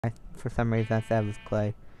for some reason I said it was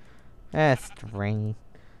clay. String.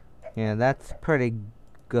 Yeah, that's pretty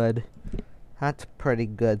good. That's pretty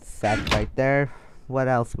good set right there. What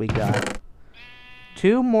else we got?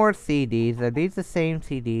 2 more CDs. Are these the same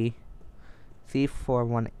CD?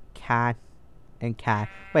 C41 cat and cat.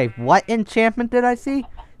 Wait, what enchantment did I see?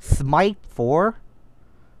 Smite 4?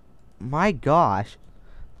 My gosh.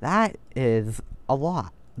 That is a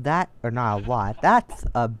lot. Or not a lot. That's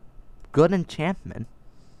a good enchantment.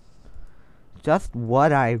 Just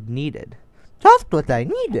what I needed. Just what I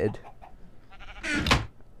needed.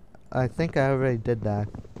 I think I already did that.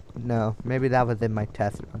 No, maybe that was in my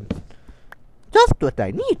test run. Just what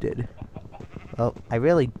I needed. Well, I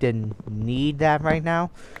really didn't need that right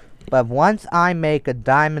now. But once I make a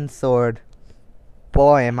diamond sword,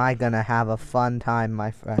 boy, am I gonna have a fun time,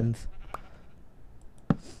 my friends.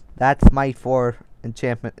 That Smite 4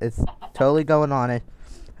 enchantment is totally going on it.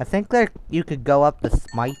 I think that you could go up to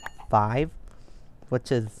Smite 5,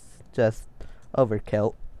 which is just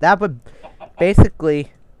overkill. That would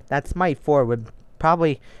basically, that Smite 4 would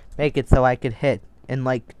probably make it so I could hit in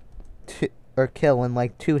like kill in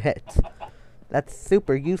like 2 hits. That's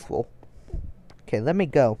super useful. Okay, let me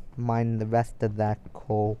go mine the rest of that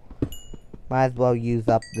coal. Might as well use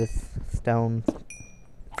up this stone.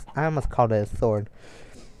 I almost called it a sword.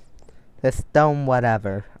 The stone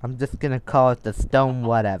whatever. I'm just gonna call it the stone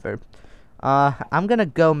whatever. I'm gonna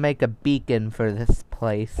go make a beacon for this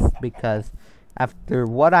place because after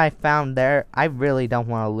what I found there, I really don't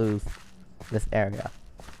want to lose this area.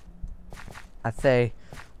 I say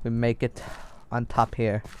we make it on top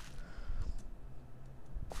here.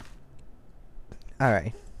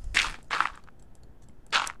 Alright.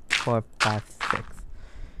 4, 5, 6.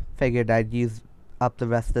 Figured I'd use up the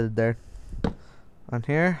rest of the dirt on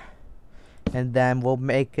here. And then we'll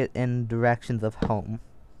make it in directions of home.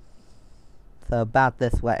 So about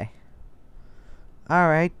this way.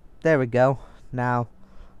 Alright, there we go. Now,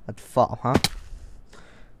 let's fall, huh?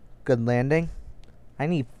 Good landing. I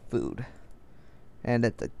need food. And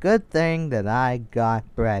it's a good thing that I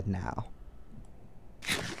got bread now.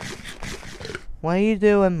 What are you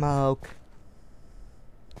doing, Moke?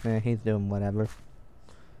 Yeah, he's doing whatever.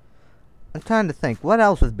 I'm trying to think, what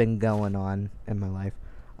else has been going on in my life?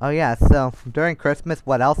 Oh yeah, so during Christmas,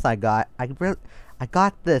 what else I got? I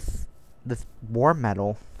got this war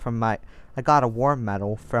medal from I got a war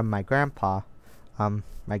medal from my grandpa,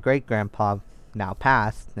 my great grandpa, now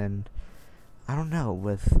passed, and I don't know, it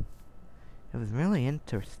was really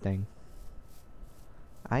interesting.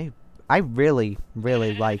 I really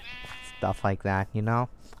like stuff like that, you know.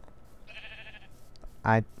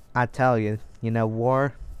 I tell you, you know,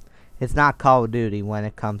 war is not Call of Duty when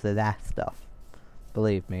it comes to that stuff.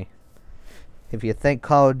 Believe me. If you think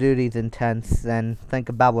Call of Duty's intense, then think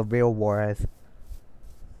about what real war is.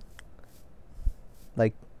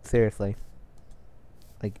 Like, seriously.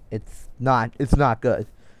 Like, it's not good.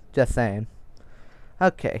 Just saying.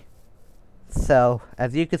 Okay. So,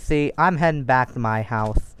 as you can see, I'm heading back to my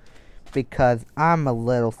house because I'm a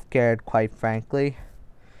little scared, quite frankly.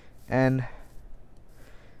 And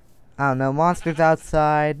I don't know, monsters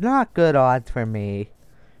outside, not good odds for me.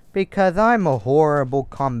 Because I'm a horrible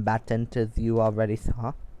combatant, as you already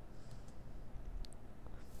saw.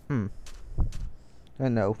 I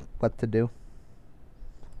don't know what to do.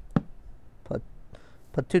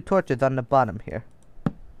 Put 2 torches on the bottom here.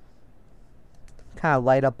 Kind of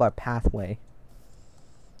light up our pathway.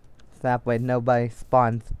 So that way nobody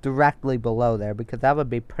spawns directly below there, because that would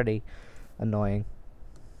be pretty annoying.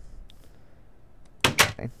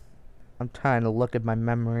 Okay. I'm trying to look at my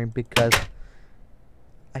memory because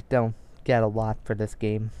I don't get a lot for this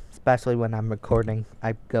game, especially when I'm recording.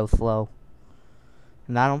 I go slow,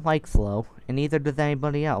 and I don't like slow, and neither does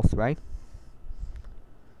anybody else, right?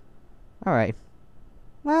 Alright,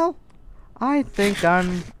 well, I think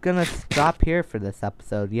I'm gonna stop here for this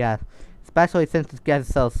episode, yeah, especially since it's getting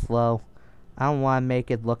so slow. I don't want to make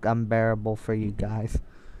it look unbearable for you guys,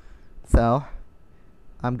 so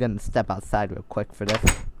I'm gonna step outside real quick for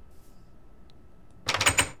this.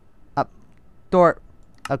 Up, door.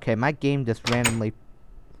 Okay, my game just randomly...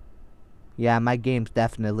 Yeah, my game's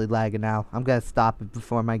definitely lagging out. I'm gonna stop it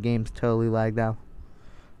before my game's totally lagged out.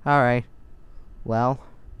 Alright. Well,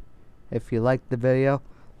 if you liked the video,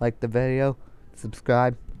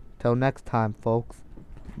 subscribe. Till next time, folks.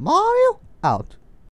 Mario out.